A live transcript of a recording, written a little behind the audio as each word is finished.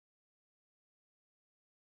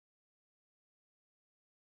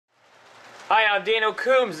Hi, I'm Dano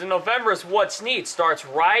Coombs, and November's What's Neat starts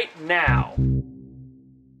right now.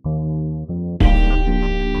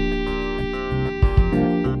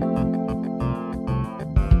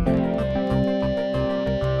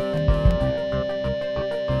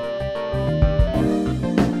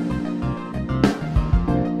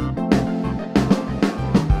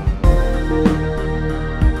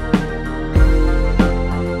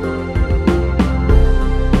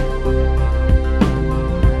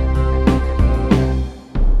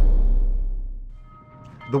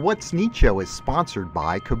 The What's Neat Show is sponsored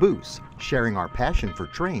by Caboose, sharing our passion for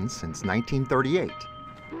trains since 1938.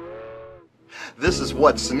 This is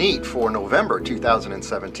What's Neat for November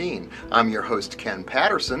 2017. I'm your host, Ken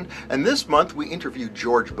Patterson, and this month we interview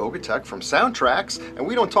George Bogatiuk from Soundtracks, and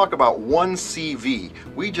we don't talk about one CV.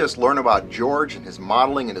 We just learn about George and his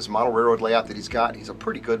modeling and his model railroad layout that he's got. He's a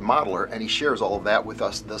pretty good modeler, and he shares all of that with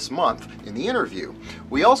us this month in the interview.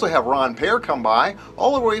 We also have Pare come by,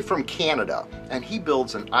 all the way from Canada, and he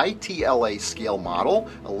builds an ITLA scale model,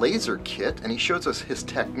 a laser kit, and he shows us his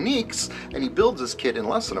techniques, and he builds this kit in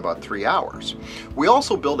less than about 3 hours. We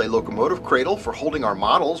also build a locomotive cradle for holding our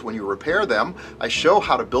models when you repair them. I show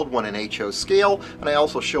how to build one in HO scale, and I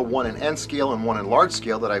also show one in N scale and one in large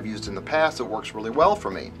scale that I've used in the past that works really well for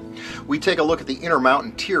me. We take a look at the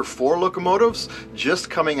Intermountain Tier 4 locomotives just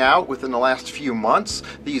coming out within the last few months.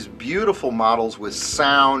 These beautiful models with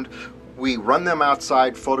sound. We run them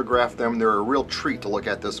outside, photograph them. They're a real treat to look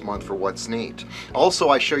at this month for What's Neat. Also,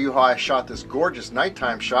 I show you how I shot this gorgeous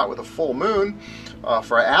nighttime shot with a full moon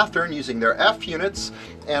for Athearn using their F units,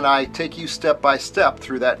 and I take you step by step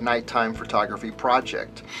through that nighttime photography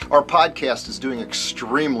project. Our podcast is doing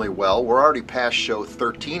extremely well. We're already past show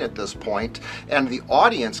 13 at this point, and the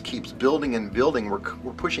audience keeps building and building. We're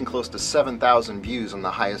pushing close to 7,000 views on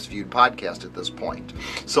the highest viewed podcast at this point.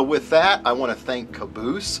 So with that, I want to thank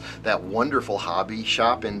Caboose, that wonderful hobby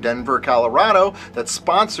shop in Denver, Colorado, that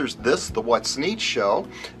sponsors this, the What's Neat show.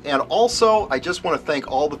 And also, I just want to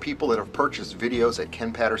thank all the people that have purchased videos at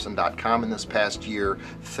kenpatterson.com in this past year.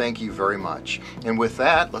 Thank you very much. And with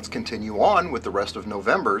that, let's continue on with the rest of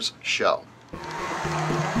November's show.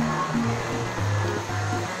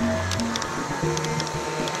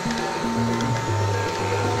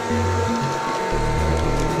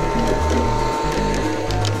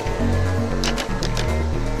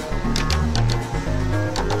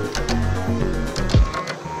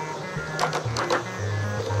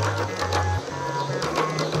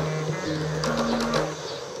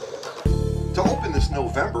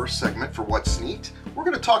 November segment for What's Neat, we're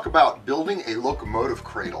going to talk about building a locomotive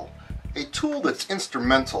cradle, a tool that's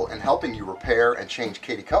instrumental in helping you repair and change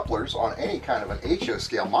Katy couplers on any kind of an HO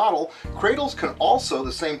scale model. Cradles can also,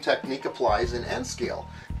 the same technique applies in N scale.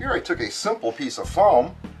 Here I took a simple piece of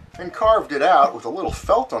foam and carved it out with a little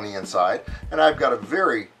felt on the inside, and I've got a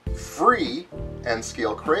very free N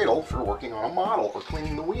scale cradle for working on a model or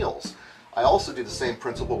cleaning the wheels. I also do the same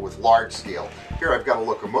principle with large scale. Here I've got a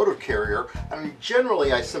locomotive carrier, and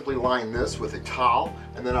generally I simply line this with a towel,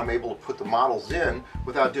 and then I'm able to put the models in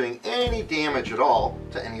without doing any damage at all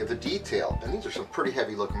to any of the detail. And these are some pretty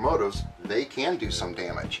heavy locomotives. They can do some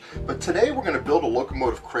damage. But today we're going to build a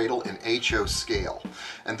locomotive cradle in HO scale.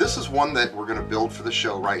 And this is one that we're going to build for the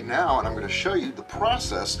show right now, and I'm going to show you the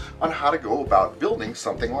process on how to go about building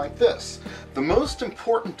something like this. The most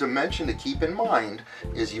important dimension to keep in mind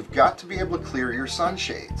is you've got to be able to clear your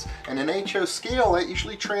sunshades. And in HO scale, that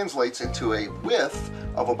usually translates into a width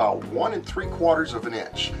of about 1 3/4 of an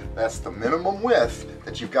inch. That's the minimum width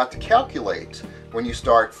that you've got to calculate when you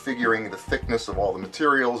start figuring the thickness of all the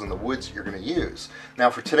materials and the woods that you're going to use. Now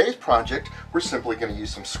for today's project, we're simply going to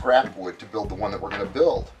use some scrap wood to build the one that we're going to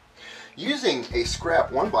build. Using a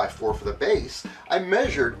scrap 1x4 for the base, I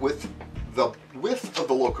measured with the width of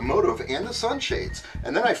the locomotive and the sunshades,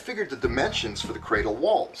 and then I figured the dimensions for the cradle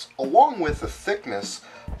walls, along with the thickness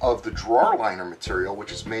of the drawer liner material,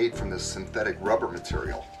 which is made from this synthetic rubber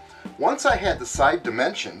material. Once I had the side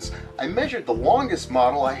dimensions, I measured the longest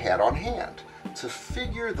model I had on hand to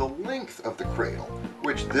figure the length of the cradle,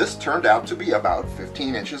 which this turned out to be about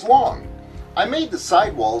 15 inches long. I made the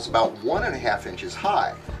side walls about 1.5 inches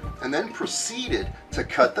high, and then proceeded to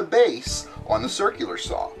cut the base on the circular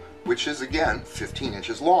saw, which is again 15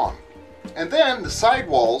 inches long. And then the side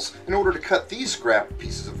walls, in order to cut these scrap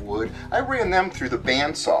pieces of wood, I ran them through the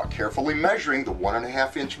bandsaw, carefully measuring the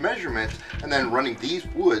 1.5 inch measurement and then running these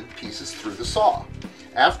wood pieces through the saw.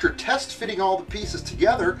 After test fitting all the pieces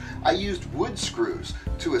together, I used wood screws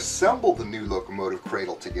to assemble the new locomotive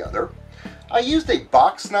cradle together. I used a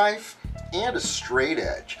box knife and a straight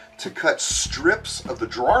edge to cut strips of the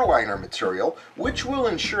drawer liner material, which will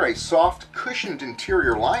ensure a soft, cushioned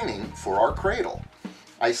interior lining for our cradle.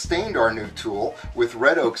 I stained our new tool with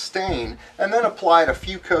red oak stain and then applied a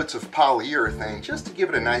few coats of polyurethane just to give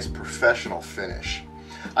it a nice professional finish.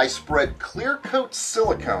 I spread clear coat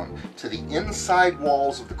silicone to the inside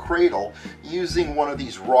walls of the cradle using one of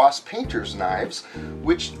these Ross painter's knives,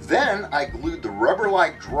 which then I glued the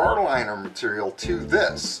rubber-like drawer liner material to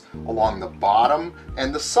this along the bottom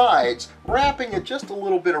and the sides, wrapping it just a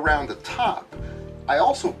little bit around the top. I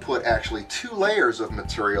also put actually 2 layers of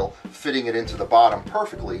material fitting it into the bottom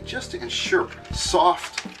perfectly just to ensure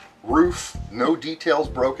soft roof, no details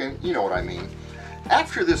broken, you know what I mean.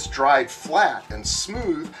 After this dried flat and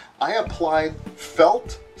smooth, I applied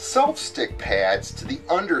felt self-stick pads to the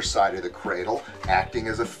underside of the cradle, acting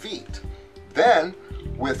as a feet. Then,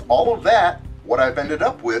 with all of that, what I've ended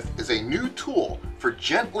up with is a new tool for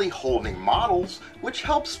gently holding models, which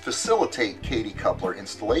helps facilitate Katie coupler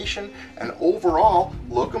installation and overall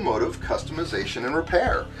locomotive customization and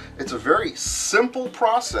repair. It's a very simple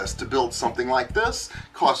process to build something like this,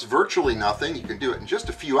 costs virtually nothing, you can do it in just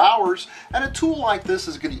a few hours, and a tool like this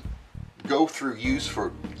is going to go through use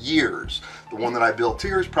for years. The one that I built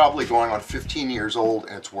here is probably going on 15 years old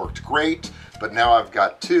and it's worked great, but now I've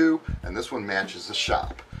got 2 and this one matches the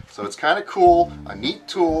shop. So it's kind of cool, a neat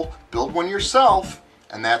tool, build one yourself,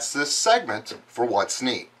 and that's this segment for What's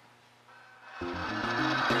Neat.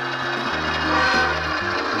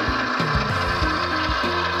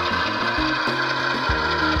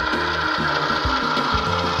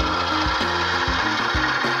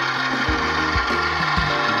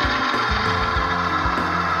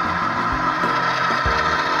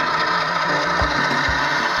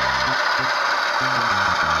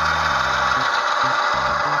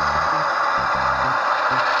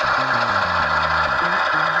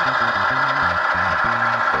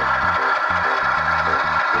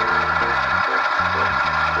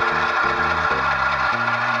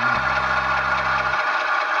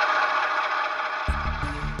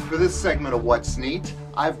 For this segment of What's Neat,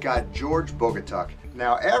 I've got George Bogatiuk.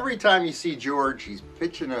 Now, every time you see George, he's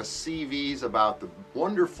pitching us CVs about the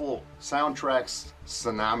wonderful Soundtrax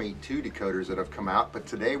Tsunami 2 decoders that have come out, but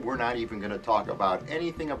today we're not even going to talk about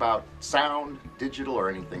anything about sound, digital, or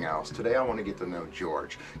anything else. Today I want to get to know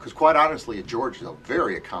George, because quite honestly, George is a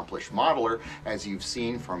very accomplished modeler, as you've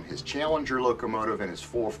seen from his Challenger locomotive and his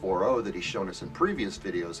 440 that he's shown us in previous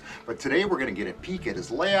videos. But today we're going to get a peek at his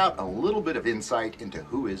layout, a little bit of insight into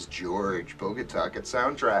who is George Bogatiuk at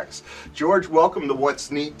Soundtrax. George, welcome to What's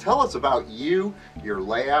Neat. Tell us about you, your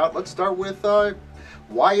layout. Let's start with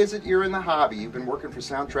why is it you're in the hobby? You've been working for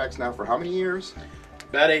Soundtrax now for how many years?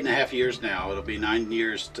 About 8.5 years now. It'll be 9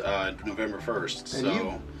 years November 1st.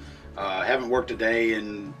 So I haven't worked a day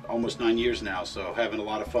in almost 9 years now, so having a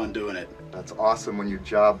lot of fun doing it. That's awesome when your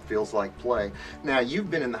job feels like play. Now,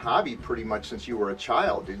 you've been in the hobby pretty much since you were a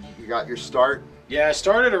child. Did you got your start? Yeah, I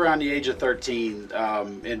started around the age of 13.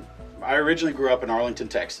 And I originally grew up in Arlington,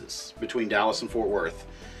 Texas, between Dallas and Fort Worth.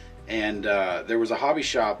 And there was a hobby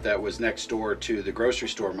shop that was next door to the grocery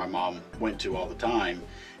store my mom went to all the time.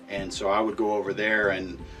 And so I would go over there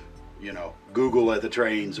and, you know, Google at the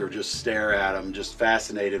trains or just stare at them, just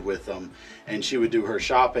fascinated with them. And she would do her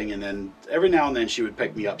shopping, and then every now and then she would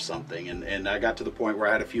pick me up something. And I got to the point where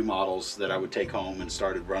I had a few models that I would take home and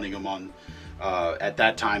started running them on, at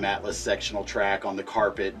that time, Atlas sectional track on the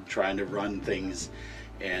carpet, trying to run things.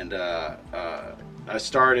 And I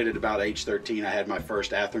started at about age 13. I had my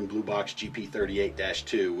first Athearn Blue Box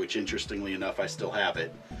GP38-2, which interestingly enough, I still have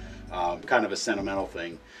it. Kind of a sentimental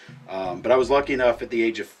thing. But I was lucky enough at the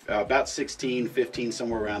age of about 16, 15,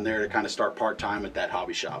 somewhere around there, to kind of start part-time at that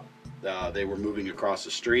hobby shop. They were moving across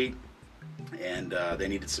the street, and they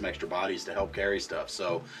needed some extra bodies to help carry stuff.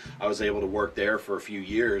 So I was able to work there for a few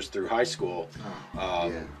years through high school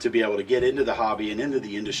to be able to get into the hobby and into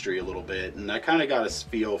the industry a little bit. And I kind of got a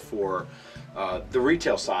feel for the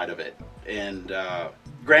retail side of it. And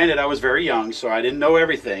granted, I was very young, so I didn't know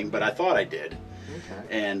everything, but I thought I did. Okay.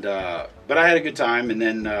 And but I had a good time, and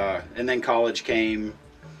then college came,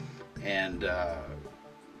 and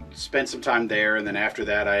spent some time there. And then after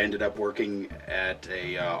that, I ended up working at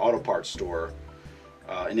a auto parts store,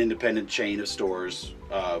 an independent chain of stores.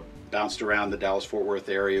 Bounced around the Dallas-Fort Worth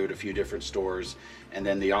area at a few different stores, and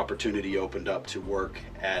then the opportunity opened up to work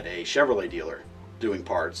at a Chevrolet dealer doing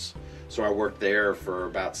parts. So I worked there for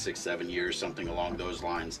about 6-7 years, something along those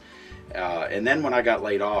lines. And then when I got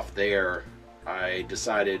laid off there, I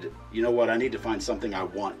decided, you know what, I need to find something I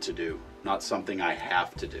want to do, not something I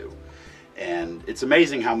have to do. And it's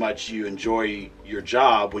amazing how much you enjoy your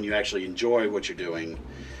job when you actually enjoy what you're doing.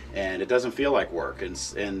 and it doesn't feel like work.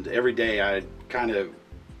 And every day I kind of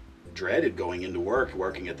dreaded going into work,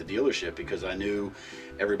 working at the dealership, because I knew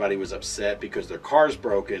everybody was upset because their car's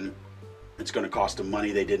broken. It's going to cost them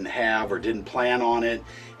money they didn't have or didn't plan on it,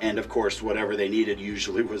 and of course whatever they needed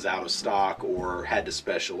usually was out of stock or had to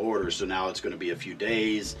special order, so now it's going to be a few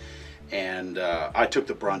days. And I took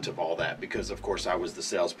the brunt of all that because of course I was the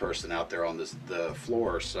salesperson out there on the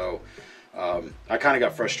floor. So I kind of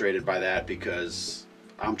got frustrated by that because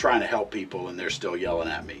I'm trying to help people and they're still yelling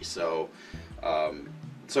at me. So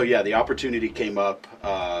yeah, the opportunity came up.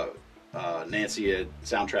 Nancy at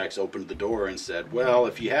Soundtracks opened the door and said, well,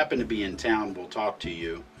 if you happen to be in town, we'll talk to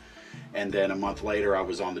you. And then a month later, I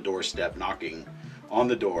was on the doorstep knocking on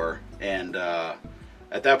the door. And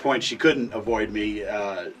at that point, she couldn't avoid me.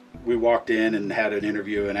 We walked in and had an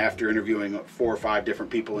interview. And after interviewing 4 or 5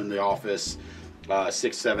 different people in the office,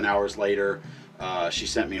 6, 7 hours later, she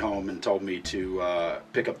sent me home and told me to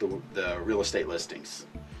pick up the real estate listings.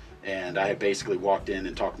 And I had basically walked in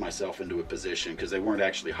and talked myself into a position because they weren't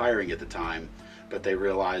actually hiring at the time, but they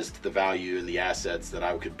realized the value and the assets that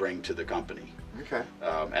I could bring to the company. Okay.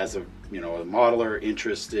 As a modeler,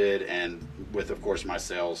 interested, and with of course my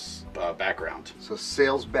sales background. So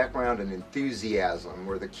sales background and enthusiasm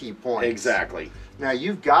were the key points. Exactly. Now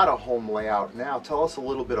you've got a home layout now. Tell us a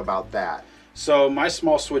little bit about that. So my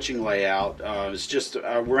small switching layout is just,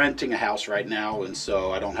 we're renting a house right now, and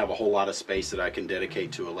so I don't have a whole lot of space that I can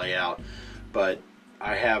dedicate to a layout. But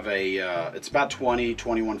I have it's about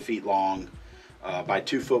 21 feet long by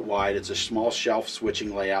 2 foot wide. It's a small shelf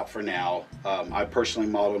switching layout for now. I personally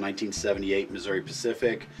model 1978 Missouri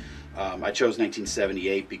Pacific. I chose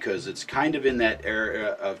 1978 because it's kind of in that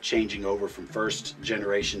era of changing over from first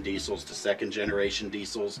generation diesels to second generation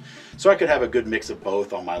diesels. So I could have a good mix of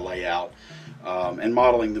both on my layout. And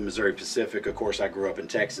modeling the Missouri Pacific, of course, I grew up in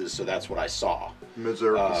Texas, so that's what I saw.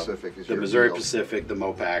 Missouri Pacific is the your Missouri deal. Pacific, the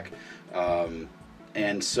Mopac.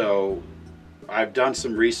 And so I've done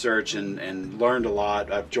some research and learned a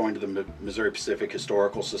lot. I've joined the Missouri Pacific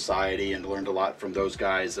Historical Society and learned a lot from those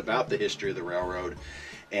guys about the history of the railroad.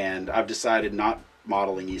 And I've decided not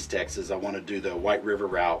modeling East Texas. I want to do the White River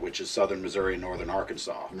route, which is southern Missouri and northern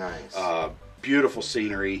Arkansas. Nice. Beautiful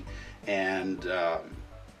scenery, and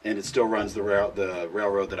it still runs the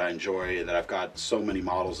railroad that I enjoy, that I've got so many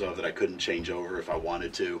models of that I couldn't change over if I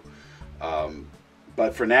wanted to.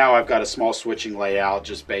 But for now, I've got a small switching layout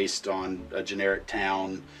just based on a generic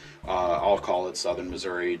town. I'll call it Southern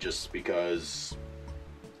Missouri just because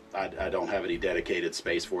I don't have any dedicated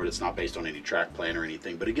space for it. It's not based on any track plan or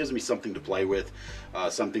anything, but it gives me something to play with,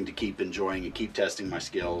 something to keep enjoying and keep testing my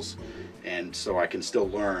skills, and so I can still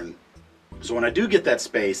learn. So when I do get that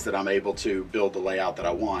space that I'm able to build the layout that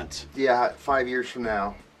I want. Yeah, 5 years from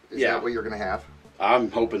now, is that what you're going to have? I'm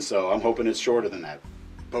hoping so. I'm hoping it's shorter than that,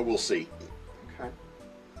 but we'll see. Okay.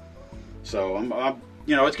 So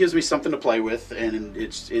it gives me something to play with, and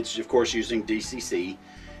it's of course using DCC.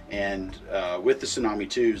 And with the Tsunami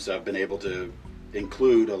 2s, I've been able to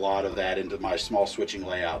include a lot of that into my small switching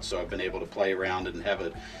layout. So I've been able to play around and have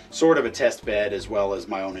a sort of a test bed as well as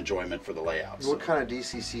my own enjoyment for the layouts. What kind of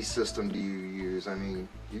DCC system do you use? I mean,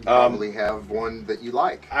 you probably have one that you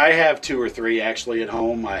like. I have 2 or 3 actually at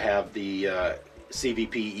home. I have the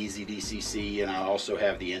CVP Easy DCC, and I also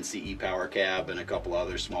have the NCE Power Cab and a couple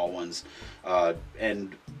other small ones.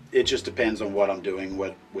 And it just depends on what I'm doing,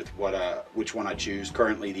 which one I choose.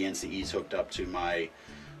 Currently, the NCE is hooked up to my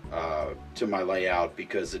layout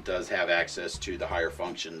because it does have access to the higher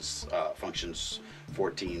functions, functions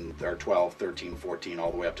 14 or 12, 13, 14,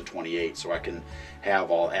 all the way up to 28. So I can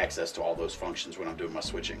have all access to all those functions when I'm doing my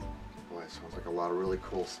switching. Boy, it sounds like a lot of really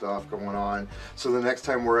cool stuff going on. So the next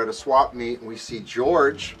time we're at a swap meet and we see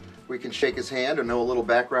George, we can shake his hand and know a little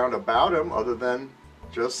background about him other than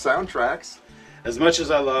just Soundtracks. As much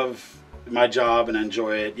as I love my job and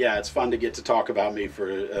enjoy it, yeah, it's fun to get to talk about me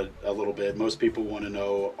for a little bit. Most people want to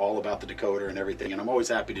know all about the decoder and everything, and I'm always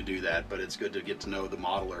happy to do that, but it's good to get to know the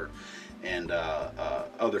modeler and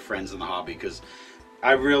other friends in the hobby, because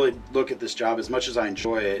I really look at this job, as much as I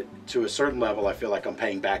enjoy it, to a certain level I feel like I'm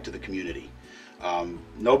paying back to the community.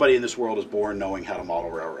 Nobody in this world is born knowing how to model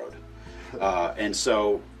railroad. And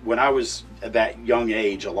so when I was at that young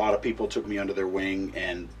age, a lot of people took me under their wing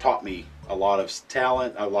and taught me a lot of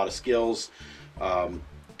talent, a lot of skills,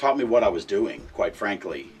 taught me what I was doing, quite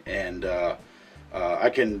frankly. And I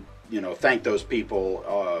can thank those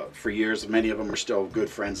people for years. Many of them are still good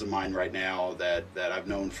friends of mine right now that I've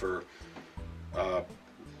known for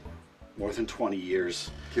more than 20 years.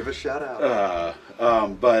 Give a shout out.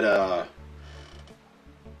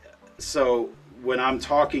 So when I'm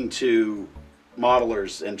talking to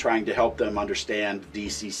modelers and trying to help them understand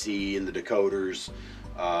DCC and the decoders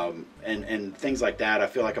and things like that. I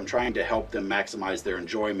feel like I'm trying to help them maximize their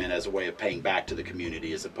enjoyment as a way of paying back to the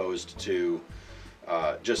community, as opposed to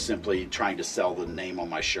just simply trying to sell the name on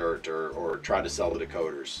my shirt or try to sell the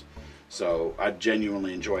decoders. So I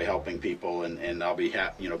genuinely enjoy helping people, and I'll be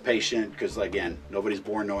patient, because again, nobody's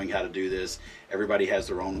born knowing how to do this. Everybody has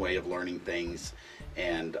their own way of learning things,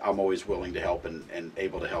 and I'm always willing to help and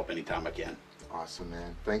able to help anytime I can. Awesome,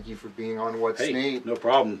 man. Thank you for being on What's Hey, Neat. no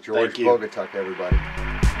problem. George Thank you. Bogatiuk, everybody.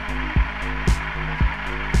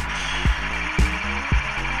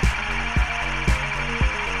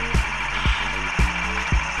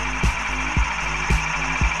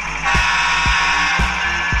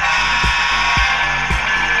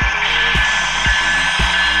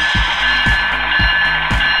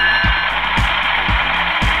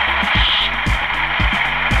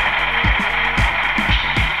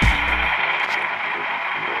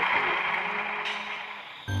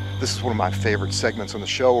 This is one of my favorite segments on the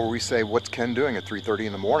show, where we say, what's Ken doing at 3:30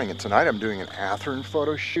 in the morning? And tonight I'm doing an Athearn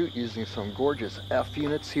photo shoot using some gorgeous F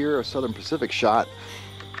units here, a Southern Pacific shot.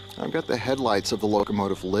 I've got the headlights of the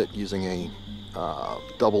locomotive lit using a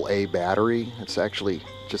AA battery. It's actually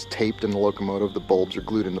just taped in the locomotive. The bulbs are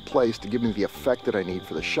glued into place to give me the effect that I need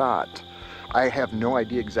for the shot. I have no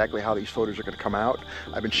idea exactly how these photos are going to come out.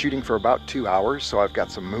 I've been shooting for about 2 hours, so I've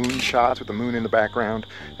got some moon shots with the moon in the background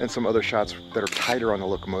and some other shots that are tighter on the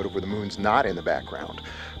locomotive where the moon's not in the background.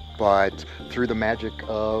 But through the magic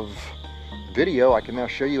of video, I can now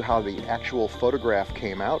show you how the actual photograph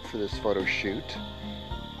came out for this photo shoot.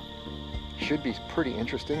 Should be pretty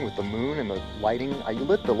interesting with the moon and the lighting. I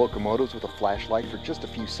lit the locomotives with a flashlight for just a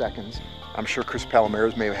few seconds. I'm sure Chris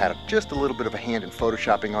Palomares may have had just a little bit of a hand in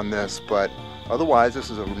photoshopping on this, but otherwise this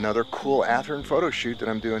is another cool Athearn photo shoot that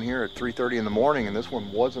I'm doing here at 3:30 in the morning, and this one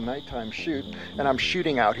was a nighttime shoot, and I'm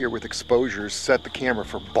shooting out here with exposures, set the camera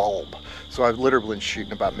for bulb. So I've literally been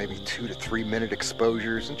shooting about maybe 2 to 3 minute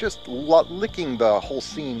exposures and just licking the whole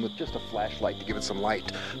scene with just a flashlight to give it some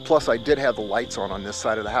light. Plus I did have the lights on this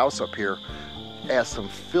side of the house up here as some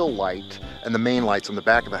fill light, and the main lights on the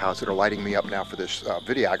back of the house that are lighting me up now for this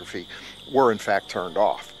videography were in fact turned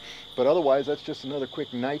off. But otherwise, that's just another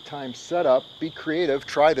quick nighttime setup. Be creative,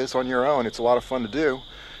 try this on your own. It's a lot of fun to do.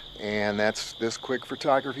 And that's this quick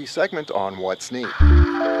photography segment on What's Neat.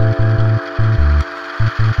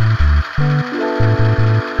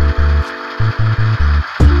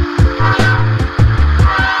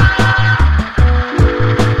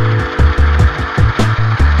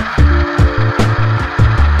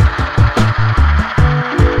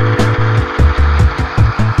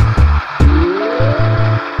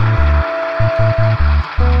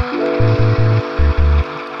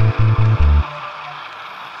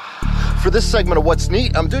 For this segment of What's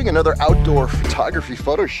Neat, I'm doing another outdoor photography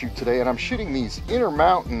photo shoot today, and I'm shooting these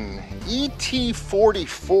Intermountain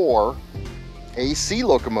ET44 AC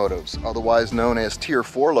locomotives, otherwise known as Tier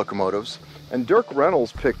 4 locomotives. And Dirk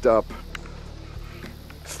Reynolds picked up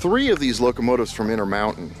 3 of these locomotives from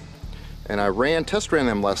Intermountain, and I test ran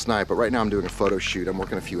them last night, but right now I'm doing a photo shoot. I'm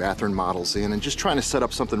working a few Athearn models in and just trying to set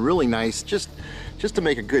up something really nice, just to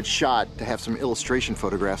make a good shot, to have some illustration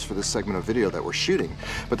photographs for this segment of video that we're shooting.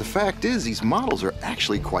 But the fact is, these models are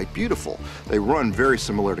actually quite beautiful. They run very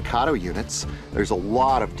similar to Kato units. There's a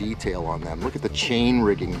lot of detail on them. Look at the chain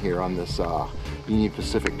rigging here on this Union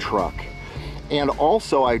Pacific truck. And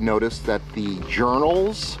also I noticed that the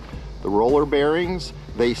journals, the roller bearings,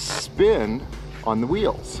 they spin on the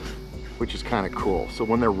wheels, which is kind of cool. So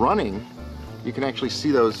when they're running, you can actually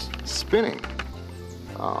see those spinning.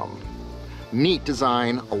 Neat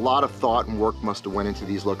design, a lot of thought and work must have went into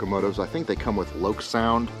these locomotives. I think they come with Loc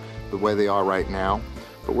sound the way they are right now.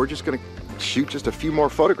 But we're just gonna shoot just a few more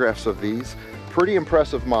photographs of these. Pretty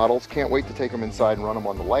impressive models. Can't wait to take them inside and run them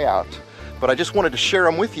on the layout. But I just wanted to share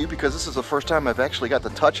them with you because this is the first time I've actually got to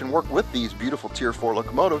touch and work with these beautiful Tier 4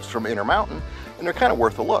 locomotives from Intermountain, and they're kind of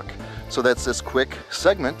worth a look. So that's this quick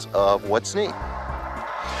segment of What's Neat.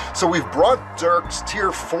 So we've brought Dirk's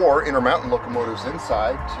Tier 4 Intermountain locomotives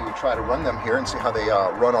inside to try to run them here and see how they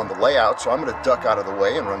run on the layout. So I'm going to duck out of the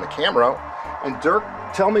way and run the camera. And Dirk,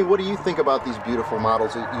 tell me, what do you think about these beautiful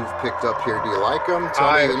models that you've picked up here? Do you like them?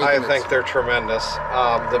 I think they're tremendous.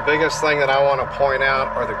 The biggest thing that I want to point out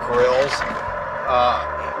are the grills.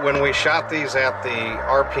 When we shot these at the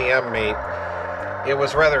RPM meet, it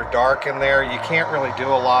was rather dark in there. You can't really do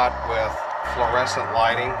a lot with fluorescent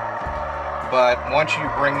lighting. But once you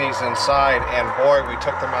bring these inside, and boy, we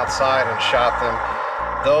took them outside and shot them,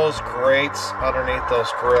 those grates underneath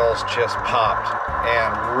those grills just popped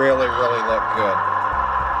and really, really look good.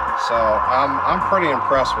 So I'm pretty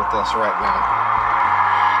impressed with this right now.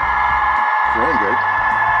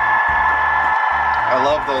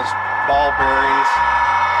 those ball bearings,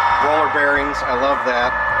 roller bearings. I love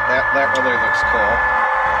that. That really looks cool.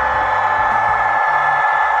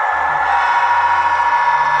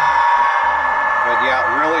 But yeah,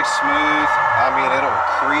 really smooth. I mean, it'll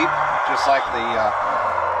creep just like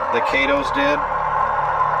the Katos did,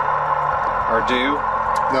 or do.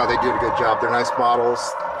 No, they did a good job. They're nice models.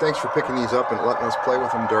 Thanks for picking these up and letting us play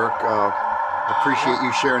with them, Dirk. Appreciate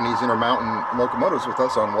you sharing these Intermountain locomotives with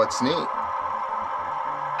us on What's Neat.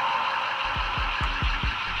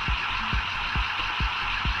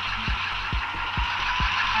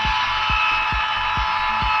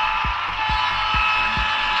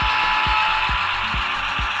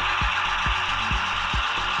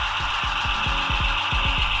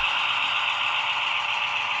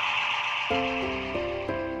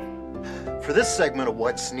 For this segment of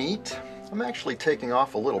What's Neat, I'm actually taking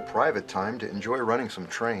off a little private time to enjoy running some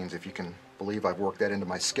trains, if you can believe I've worked that into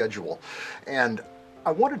my schedule. And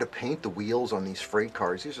I wanted to paint the wheels on these freight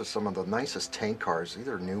cars. These are some of the nicest tank cars. These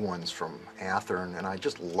are new ones from Athearn, and I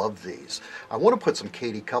just love these. I want to put some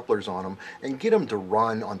Katy couplers on them and get them to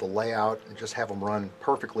run on the layout and just have them run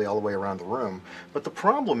perfectly all the way around the room. But the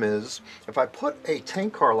problem is, if I put a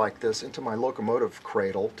tank car like this into my locomotive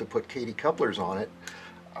cradle to put Katy couplers on it,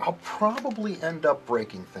 I'll probably end up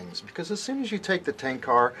breaking things, because as soon as you take the tank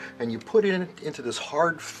car and you put it into this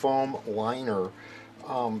hard foam liner,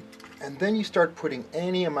 and then you start putting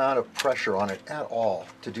any amount of pressure on it at all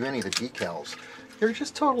to do any of the decals, you're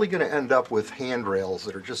just totally going to end up with handrails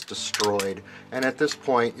that are just destroyed, and at this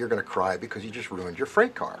point you're going to cry because you just ruined your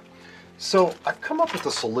freight car. So I've come up with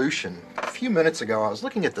a solution. A few minutes ago I was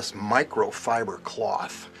looking at this microfiber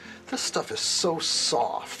cloth. This stuff is so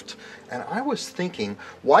soft, and I was thinking,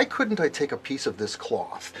 why couldn't I take a piece of this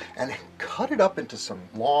cloth and cut it up into some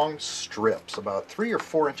long strips about 3 or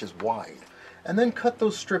 4 inches wide, and then cut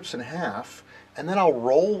those strips in half, and then I'll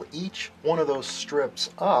roll each one of those strips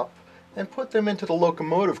up and put them into the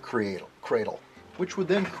locomotive cradle, which would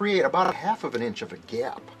then create about 1/2 of an inch of a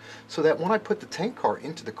gap, so that when I put the tank car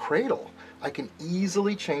into the cradle, I can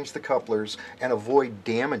easily change the couplers and avoid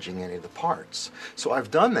damaging any of the parts. So I've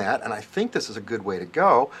done that, and I think this is a good way to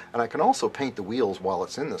go, and I can also paint the wheels while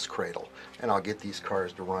it's in this cradle, and I'll get these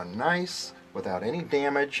cars to run nice without any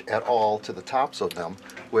damage at all to the tops of them,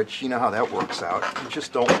 which you know how that works out.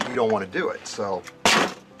 You don't want to do it. So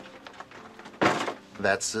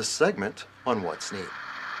that's this segment on What's Neat.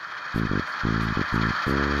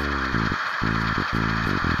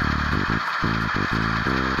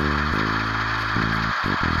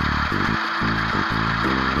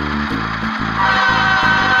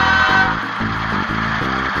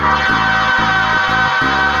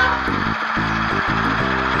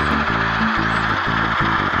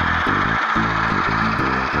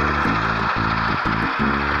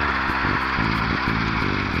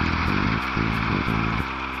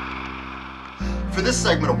 For this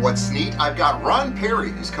segment of What's Neat, I've got Ron Pare,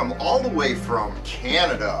 who's come all the way from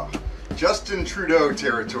Canada, Justin Trudeau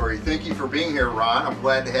territory. Thank you for being here, Ron. I'm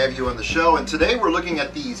glad to have you on the show. And today we're looking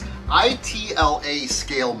at these ITLA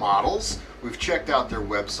scale models. We've checked out their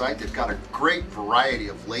website. They've got a great variety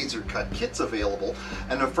of laser cut kits available.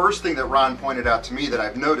 And the first thing that Ron pointed out to me that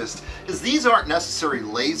I've noticed is these aren't necessarily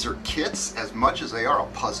laser kits as much as they are a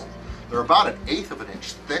puzzle. They're about 1/8 of an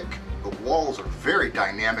inch thick. The walls are very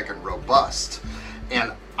dynamic and robust.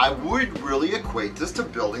 And I would really equate this to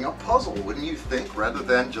building a puzzle, wouldn't you think, rather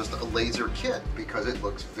than just a laser kit, because it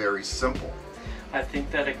looks very simple. I think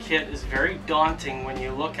that a kit is very daunting when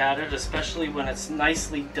you look at it, especially when it's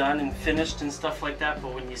nicely done and finished and stuff like that.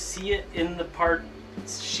 But when you see it in the part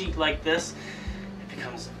sheet like this, it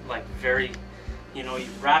becomes like very, you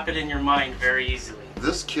wrap it in your mind very easily.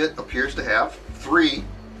 This kit appears to have 3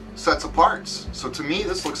 sets of parts. So to me,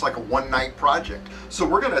 this looks like a one-night project. So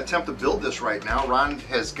we're going to attempt to build this right now. Ron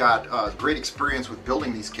has got great experience with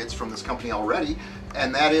building these kits from this company already,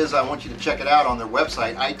 and that is, I want you to check it out on their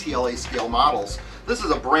website, ITLA Scale Models. This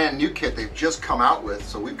is a brand new kit they've just come out with,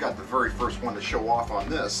 so we've got the very first one to show off on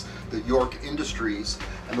this, the York Industries.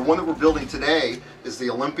 And the one that we're building today is the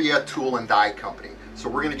Olympia Tool and Die Company. So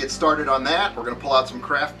we're going to get started on that. We're going to pull out some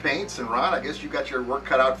craft paints, and Ron, I guess you got your work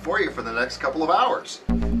cut out for you for the next couple of hours.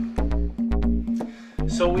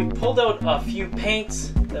 So we pulled out a few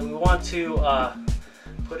paints that we want to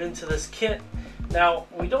put into this kit. Now,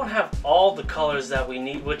 we don't have all the colors that we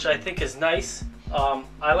need, which I think is nice.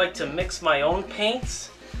 I like to mix my own paints.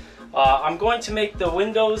 I'm going to make the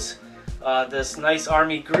windows this nice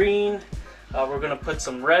army green. We're going to put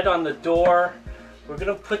some red on the door. We're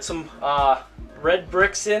going to put some red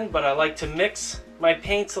bricks in, but I like to mix my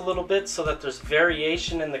paints a little bit so that there's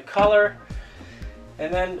variation in the color.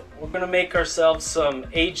 And then we're going to make ourselves some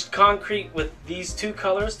aged concrete with these two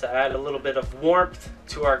colors to add a little bit of warmth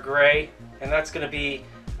to our gray. And that's going to be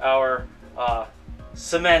our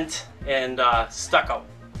cement and stucco.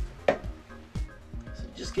 So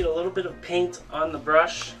just get a little bit of paint on the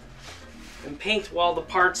brush and paint while the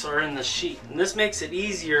parts are in the sheet. And this makes it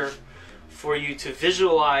easier for you to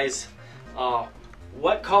visualize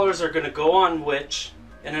what colors are going to go on which.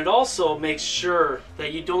 And it also makes sure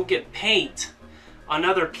that you don't get paint on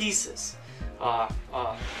other pieces.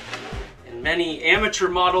 In many amateur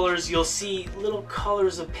modelers, you'll see little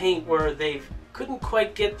colors of paint where they couldn't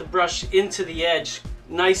quite get the brush into the edge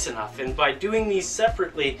nice enough. And by doing these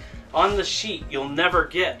separately on the sheet, you'll never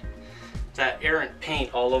get that errant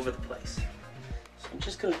paint all over the place. So I'm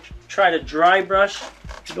just going to try to dry brush.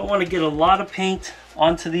 You don't want to get a lot of paint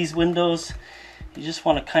onto these windows. You just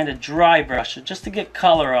want to kind of dry brush it just to get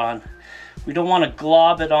color on. We don't want to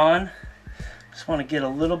glob it on. Just want to get a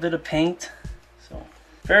little bit of paint. So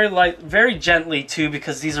very light, very gently too,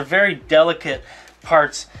 because these are very delicate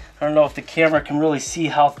parts. I don't know if the camera can really see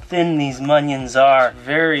how thin these munions are.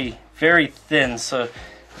 Very, very thin. So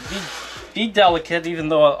be delicate, even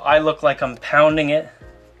though I look like I'm pounding it.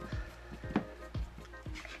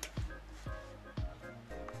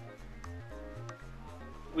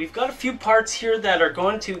 We've got a few parts here that are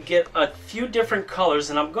going to get a few different colors,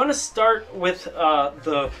 and I'm going to start with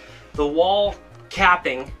the wall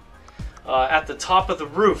capping at the top of the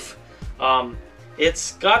roof.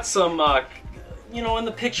 It's got some, you know, in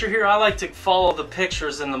the picture here, I like to follow the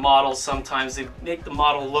pictures in the models sometimes. They make the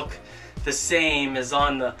model look the same as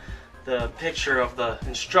on the picture of the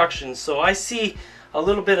instructions. So I see a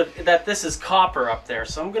little bit of that this is copper up there.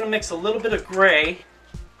 So I'm going to mix a little bit of gray.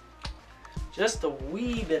 Just a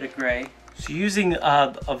wee bit of gray. So using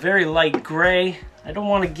a very light gray. I don't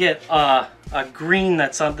want to get a green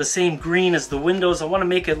that's on the same green as the windows. I want to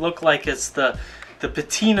make it look like it's the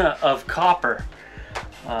patina of copper.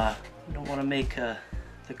 I don't want to make the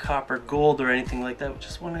copper gold or anything like that. We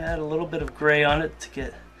just want to add a little bit of gray on it to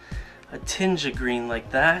get a tinge of green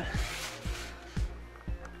like that.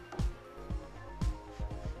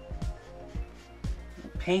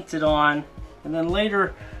 Paint it on, and then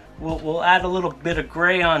later we'll add a little bit of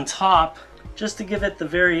gray on top just to give it the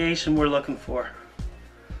variation we're looking for.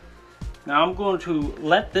 Now I'm going to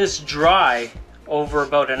let this dry over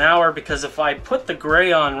about an hour, because if I put the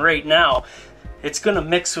gray on right now, it's going to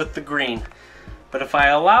mix with the green. But if I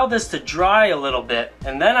allow this to dry a little bit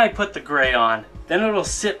and then I put the gray on, then it'll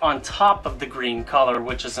sit on top of the green color,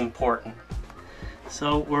 which is important.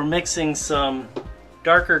 So we're mixing some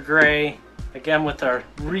darker gray again with our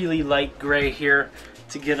really light gray here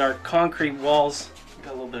to get our concrete walls.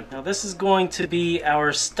 Got a little bit. Now this is going to be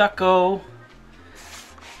our stucco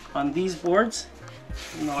on these boards.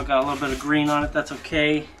 You know, I got a little bit of green on it, that's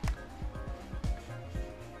okay.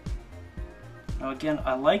 Now again,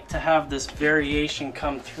 I like to have this variation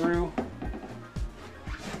come through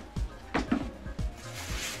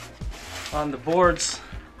on the boards,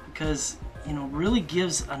 because, you know, really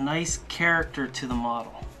gives a nice character to the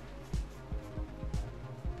model.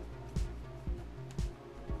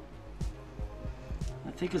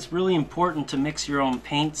 I think it's really important to mix your own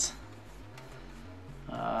paints.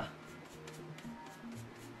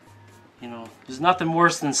 You know, there's nothing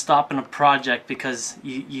worse than stopping a project because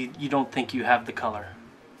you don't think you have the color.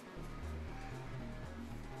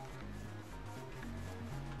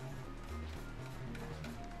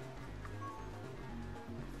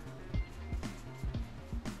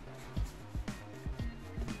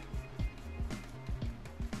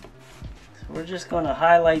 So we're just going to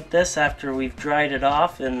highlight this after we've dried it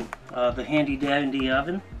off in the handy dandy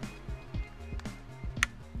oven.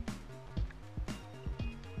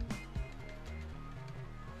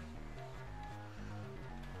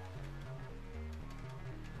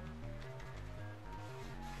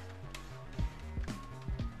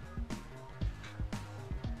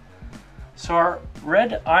 So our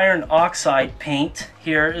red iron oxide paint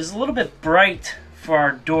here is a little bit bright for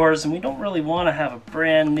our doors, and we don't really want to have a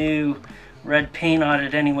brand new red paint on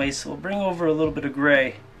it anyway, so we'll bring over a little bit of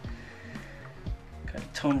gray. Got to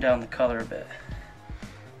tone down the color a bit.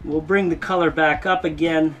 We'll bring the color back up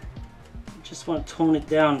again. Just want to tone it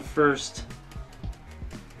down first.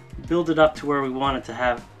 Build it up to where we want it to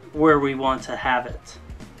have, it.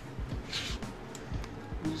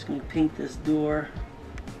 I'm just going to paint this door.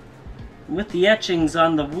 With the etchings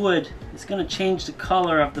on the wood, it's going to change the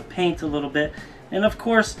color of the paint a little bit. And of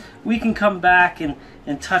course, we can come back and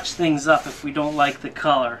touch things up if we don't like the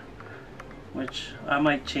color, which I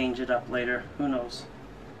might change it up later, who knows.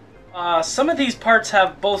 Some of these parts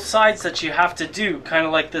have both sides that you have to do, kind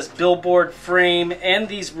of like this billboard frame and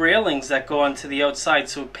these railings that go onto the outside.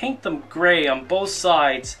 So paint them gray on both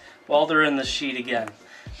sides while they're in the sheet again.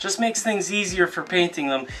 Just makes things easier for painting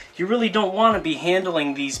them. You really don't want to be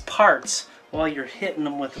handling these parts while you're hitting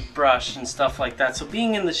them with a brush and stuff like that. So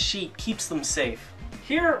being in the sheet keeps them safe.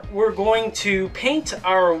 Here we're going to paint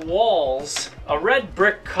our walls a red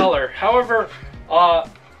brick color. However,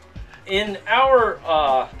 in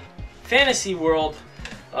our fantasy world,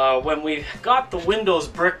 when we got the windows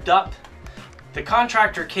bricked up, the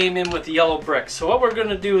contractor came in with the yellow brick. So what we're going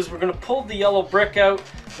to do is we're going to pull the yellow brick out,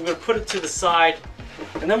 we're going to put it to the side,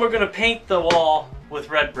 and then we're going to paint the wall with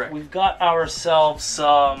red brick. We've got ourselves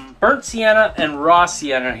some burnt sienna and raw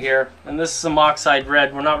sienna here, and this is some oxide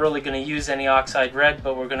red. We're not really going to use any oxide red,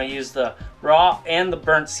 but we're going to use the raw and the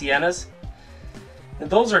burnt siennas. And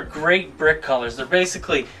those are great brick colors. They're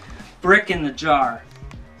basically brick in the jar.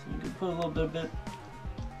 So you can put a little bit of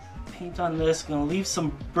paint on this. Going to leave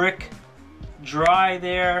some brick dry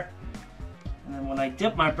there, and then when I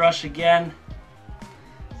dip my brush again,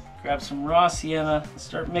 grab some raw sienna and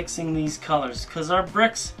start mixing these colors, because our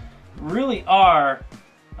bricks really are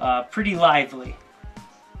pretty lively.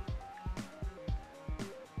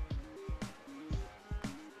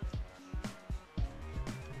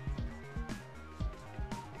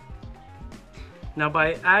 Now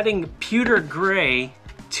by adding pewter gray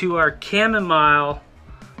to our chamomile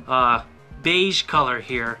beige color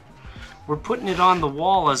here, we're putting it on the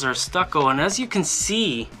wall as our stucco, and as you can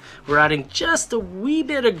see, we're adding just a wee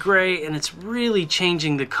bit of gray, and it's really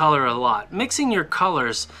changing the color a lot. Mixing your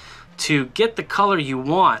colors to get the color you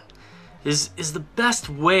want is the best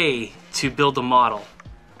way to build a model.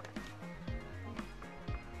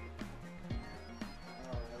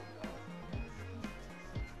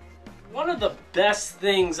 One of the best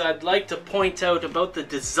things I'd like to point out about the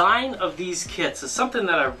design of these kits is something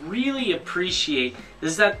that I really appreciate,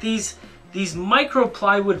 is that these micro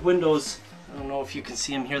plywood windows, I don't know if you can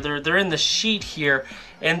see them here, they're in the sheet here,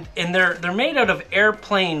 and they're made out of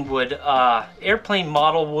airplane wood, airplane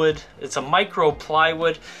model wood. It's a micro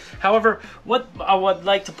plywood. However, what I would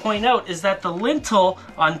like to point out is that the lintel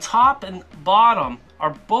on top and bottom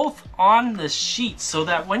are both on the sheet, so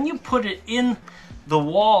that when you put it in the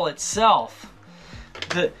wall itself,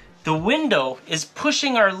 the window is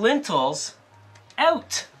pushing our lintels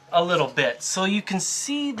out a little bit, so you can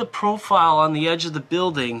see the profile on the edge of the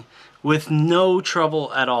building with no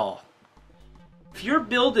trouble at all. If you're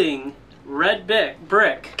building red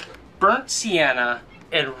brick, burnt sienna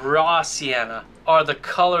and raw sienna are the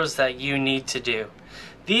colors that you need to do.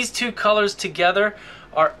 These two colors together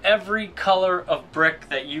are every color of brick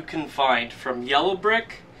that you can find, from yellow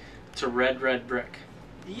brick to red brick.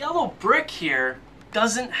 The yellow brick here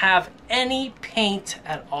doesn't have any paint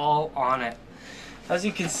at all on it. As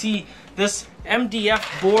you can see, this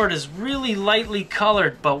MDF board is really lightly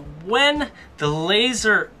colored, but when the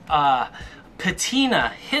laser patina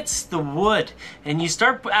hits the wood and you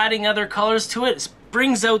start adding other colors to it, it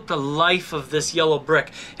brings out the life of this yellow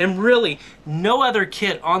brick. And really, no other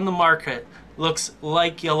kit on the market looks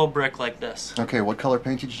like yellow brick like this. Okay, what color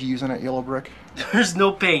paint did you use on that yellow brick? There's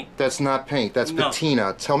no paint. That's not paint, that's No.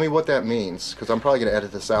 patina. Tell me what that means, because I'm probably going to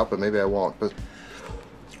edit this out, but maybe I won't. But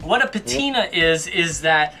what a patina is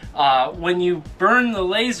that when you burn the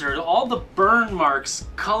laser, all the burn marks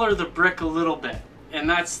color the brick a little bit. And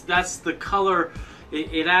that's the color,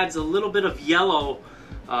 it adds a little bit of yellow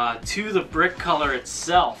to the brick color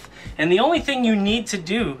itself. And the only thing you need to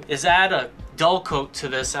do is add a dull coat to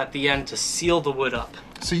this at the end to seal the wood up.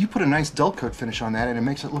 so you put a nice dull coat finish on that and it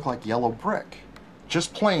makes it look like yellow brick.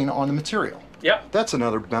 Just plain on the material. Yep. That's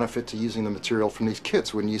another benefit to using the material from these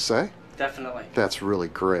kits, wouldn't you say? Definitely. That's really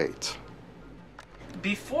great.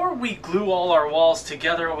 Before we glue all our walls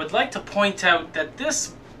together, I would like to point out that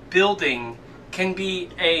this building can be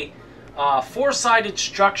a four-sided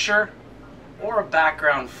structure or a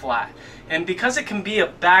background flat. And because it can be a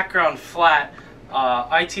background flat,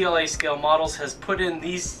 ITLA Scale Models has put in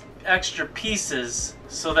these extra pieces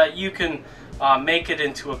so that you can make it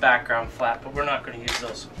into a background flat, but we're not going to use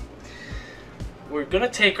those. We're going to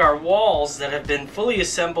take our walls that have been fully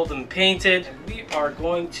assembled and painted, and we are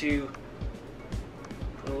going to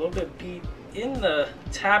put a little bit of bead in the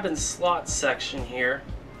tab and slot section here,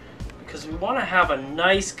 because we want to have a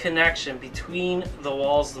nice connection between the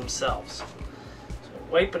walls themselves. So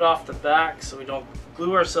wipe it off the back so we don't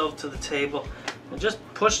glue ourselves to the table, and just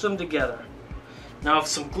push them together. Now if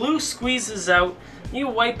some glue squeezes out, you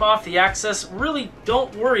wipe off the excess. Really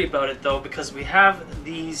don't worry about it though, because we have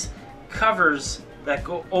these covers that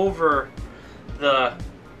go over the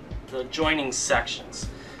joining sections.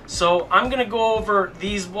 So I'm gonna go over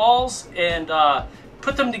these walls and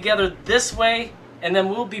put them together this way, and then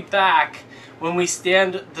we'll be back when we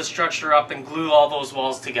stand the structure up and glue all those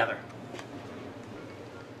walls together.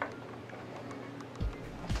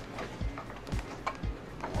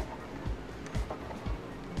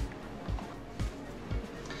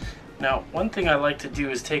 Now, one thing I like to do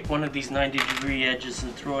is take one of these 90-degree edges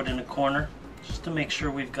and throw it in a corner, just to make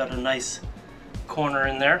sure we've got a nice corner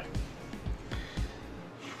in there.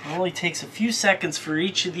 It only takes a few seconds for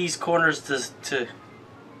each of these corners to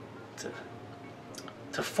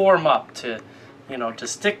form up, to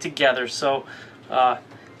stick together. So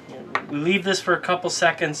we leave this for a couple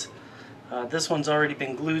seconds. This one's already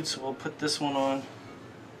been glued, so we'll put this one on.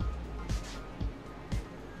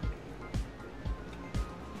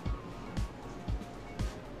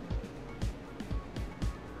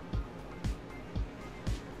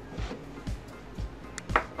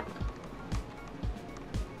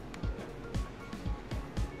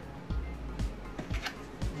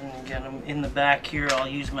 Again, I'm in the back here. I'll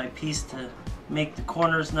use my piece to make the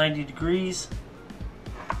corners 90 degrees.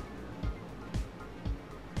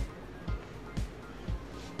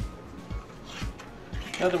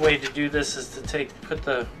 Another way to do this is to put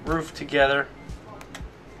the roof together,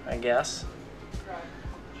 I guess.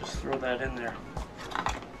 Just throw that in there.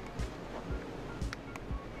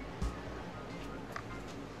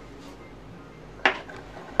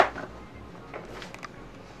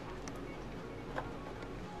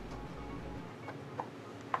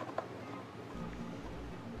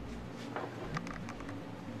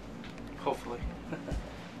 Hopefully.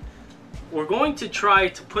 We're going to try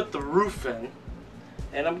to put the roof in,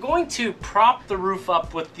 and I'm going to prop the roof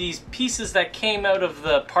up with these pieces that came out of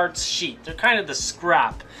the parts sheet. They're kind of the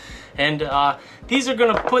scrap, and these are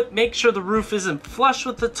going to make sure the roof isn't flush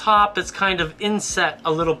with the top. It's kind of inset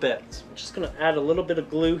a little bit. So I'm just going to add a little bit of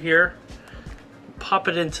glue here, pop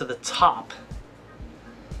it into the top.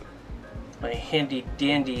 My handy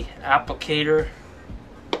dandy applicator.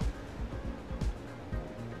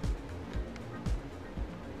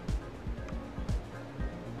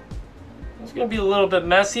 It's going to be a little bit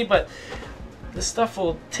messy, but this stuff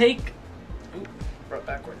will take, right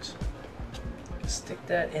backwards. Stick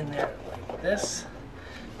that in there like this.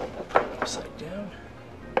 Put it upside down.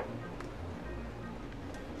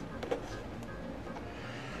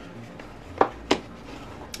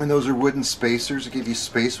 And those are wooden spacers that give you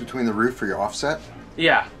space between the roof for your offset?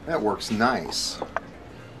 Yeah. That works nice.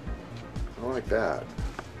 I like that.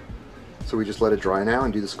 So we just let it dry now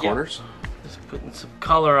and do the corners? Just putting some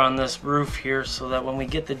color on this roof here so that when we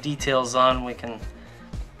get the details on, we can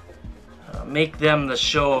make them the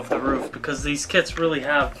show of the roof, because these kits really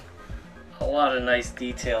have a lot of nice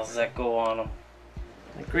details that go on them.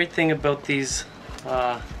 The great thing about these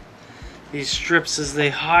strips is they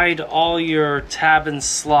hide all your tab and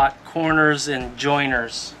slot corners and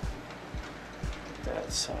joiners. Like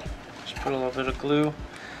that. So just put a little bit of glue.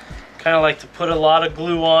 Kind of like to put a lot of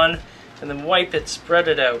glue on and then wipe it, spread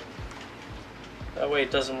it out. That way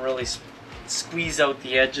it doesn't really squeeze out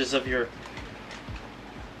the edges of your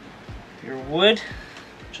wood,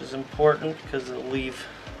 which is important because it'll leave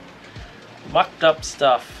mucked up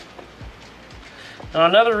stuff. Now,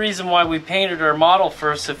 another reason why we painted our model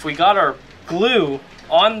first, if we got our glue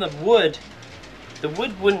on the wood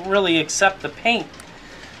wouldn't really accept the paint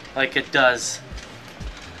like it does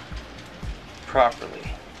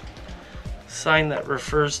properly. Sign that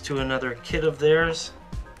refers to another kit of theirs.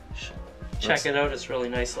 Check it out, it's really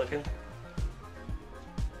nice looking.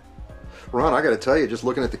 Ron, I gotta tell you, just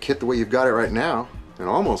looking at the kit the way you've got it right now, it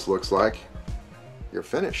almost looks like you're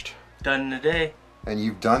finished. Done in a day. And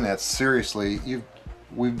you've done that, seriously.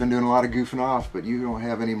 We've been doing a lot of goofing off, but you don't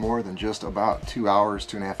have any more than just about 2 hours,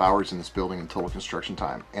 2.5 hours in this building in total construction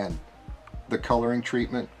time. And the coloring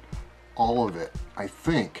treatment, all of it, I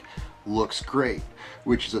think, looks great,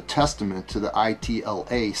 which is a testament to the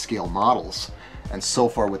ITLA scale models. And so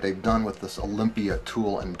far what they've done with this Olympia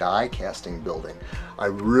tool and die casting building. I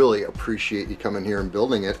really appreciate you coming here and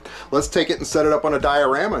building it. Let's take it and set it up on a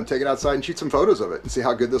diorama and take it outside and shoot some photos of it and see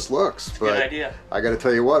how good this looks. Good idea. I gotta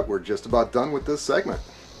tell you what, we're just about done with this segment.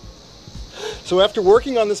 So after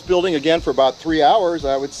working on this building again for about 3 hours,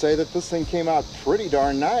 I would say that this thing came out pretty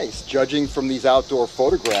darn nice. Judging from these outdoor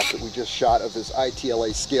photographs that we just shot of this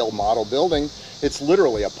ITLA scale model building, it's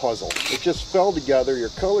literally a puzzle. It just fell together. Your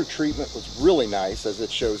color treatment was really nice, as it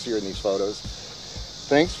shows here in these photos.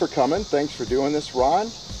 Thanks for coming. Thanks for doing this, Ron.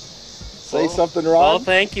 Say something, Ron. Well,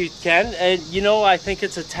 thank you, Ken. And you know, I think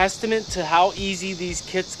it's a testament to how easy these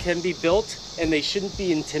kits can be built, and they shouldn't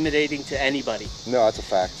be intimidating to anybody. No, that's a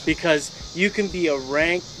fact. Because you can be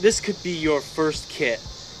this could be your first kit,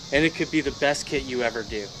 and it could be the best kit you ever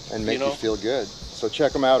do. And make you feel good. So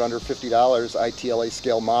check them out, under $50, ITLA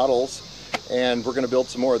scale models. And we're going to build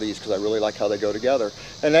some more of these because I really like how they go together.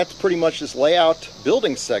 And that's pretty much this layout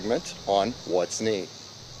building segment on What's Neat.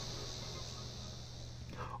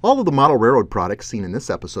 All of the Model Railroad products seen in this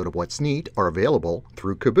episode of What's Neat are available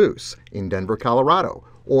through Caboose in Denver, Colorado,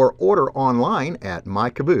 or order online at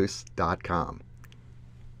mycaboose.com.